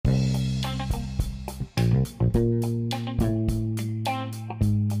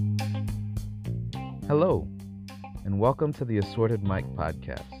Hello, and welcome to the Assorted Mike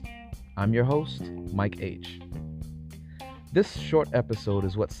podcast. I'm your host, Mike H. This short episode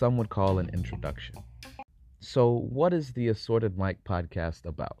is what some would call an introduction. So, what is the Assorted Mike podcast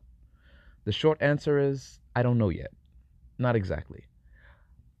about? The short answer is, I don't know yet. Not exactly.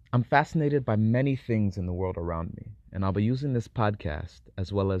 I'm fascinated by many things in the world around me, and I'll be using this podcast,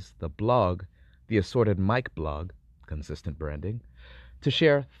 as well as the blog, the Assorted Mike blog, consistent branding, to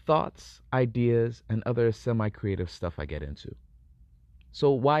share thoughts, ideas, and other semi-creative stuff I get into.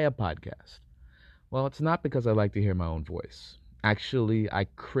 So why a podcast? Well, it's not because I like to hear my own voice. Actually, I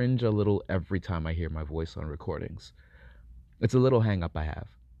cringe a little every time I hear my voice on recordings. It's a little hang-up I have.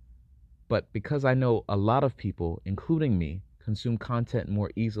 But because I know a lot of people, including me, consume content more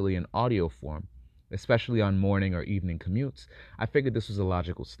easily in audio form, especially on morning or evening commutes, I figured this was a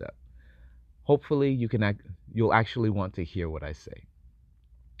logical step. Hopefully, you'll actually want to hear what I say.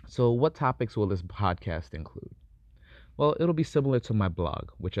 So what topics will this podcast include? Well, it'll be similar to my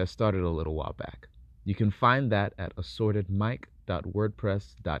blog, which I started a little while back. You can find that at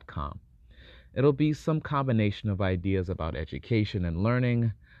assortedmike.wordpress.com. It'll be some combination of ideas about education and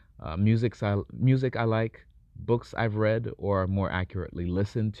learning, music I like, books I've read, or more accurately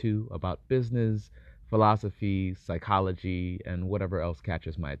listened to about business, philosophy, psychology, and whatever else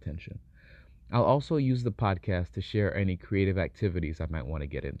catches my attention. I'll also use the podcast to share any creative activities I might want to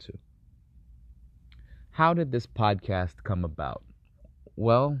get into. How did this podcast come about?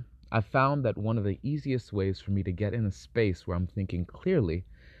 Well, I found that one of the easiest ways for me to get in a space where I'm thinking clearly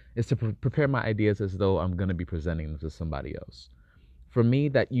is to prepare my ideas as though I'm going to be presenting them to somebody else. For me,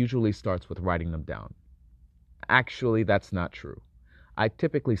 that usually starts with writing them down. Actually, that's not true. I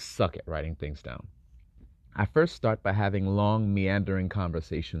typically suck at writing things down. I first start by having long, meandering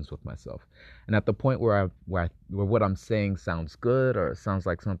conversations with myself. And at the point where what I'm saying sounds good or sounds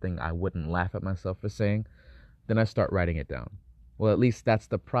like something I wouldn't laugh at myself for saying, then I start writing it down. Well, at least that's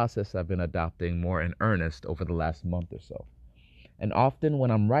the process I've been adopting more in earnest over the last month or so. And often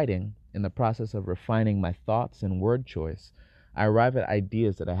when I'm writing, in the process of refining my thoughts and word choice, I arrive at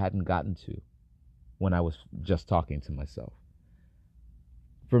ideas that I hadn't gotten to when I was just talking to myself.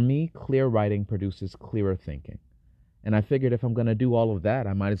 For me, clear writing produces clearer thinking. And I figured if I'm going to do all of that,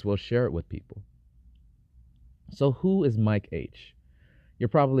 I might as well share it with people. So who is Mike H? You're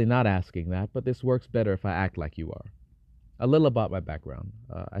probably not asking that, but this works better if I act like you are. A little about my background.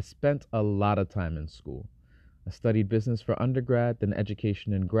 I spent a lot of time in school. I studied business for undergrad, then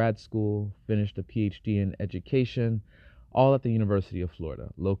education in grad school, finished a PhD in education, all at the University of Florida,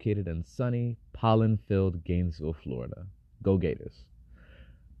 located in sunny, pollen-filled Gainesville, Florida. Go Gators.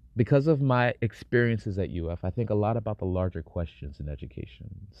 Because of my experiences at UF, I think a lot about the larger questions in education.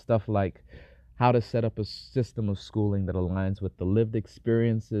 Stuff like how to set up a system of schooling that aligns with the lived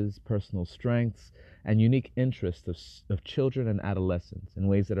experiences, personal strengths, and unique interests of children and adolescents in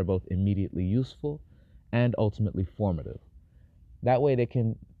ways that are both immediately useful and ultimately formative. That way they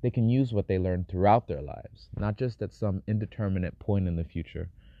can use what they learn throughout their lives, not just at some indeterminate point in the future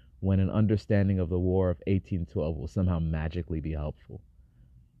when an understanding of the War of 1812 will somehow magically be helpful.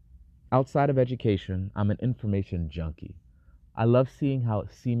 Outside of education, I'm an information junkie. I love seeing how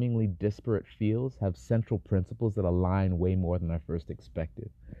seemingly disparate fields have central principles that align way more than I first expected,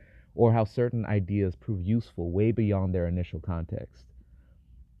 or how certain ideas prove useful way beyond their initial context.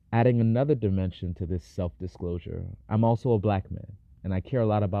 Adding another dimension to this self-disclosure, I'm also a black man, and I care a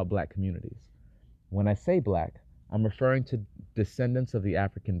lot about black communities. When I say black, I'm referring to descendants of the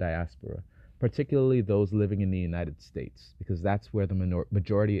African diaspora, particularly those living in the United States, because that's where the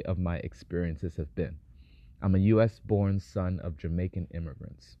majority of my experiences have been. I'm a U.S.-born son of Jamaican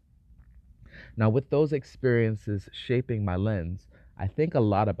immigrants. Now, with those experiences shaping my lens, I think a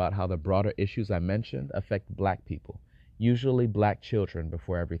lot about how the broader issues I mentioned affect black people, usually black children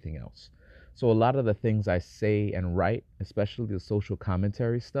before everything else. So a lot of the things I say and write, especially the social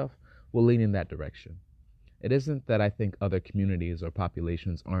commentary stuff, will lean in that direction. It isn't that I think other communities or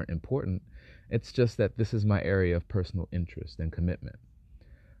populations aren't important. It's just that this is my area of personal interest and commitment.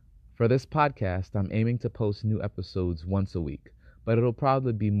 For this podcast, I'm aiming to post new episodes once a week, but it'll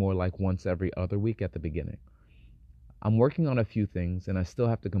probably be more like once every other week at the beginning. I'm working on a few things, and I still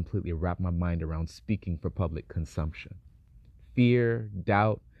have to completely wrap my mind around speaking for public consumption. Fear,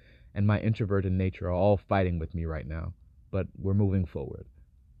 doubt, and my introverted nature are all fighting with me right now, but we're moving forward.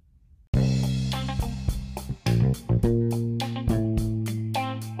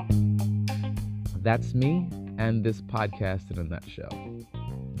 That's me and this podcast in a nutshell.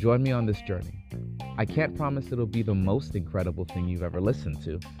 Join me on this journey. I can't promise it'll be the most incredible thing you've ever listened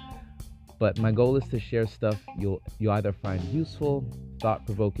to, But my goal is to share stuff you'll either find useful,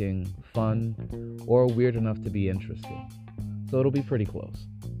 thought-provoking, fun, or weird enough to be interesting. So it'll be pretty close.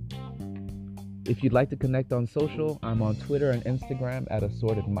 If you'd like to connect on social, I'm on Twitter and Instagram at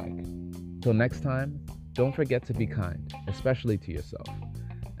Assorted Mike. Till next time, don't forget to be kind, especially to yourself,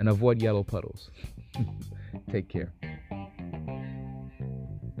 and avoid yellow puddles. Take care.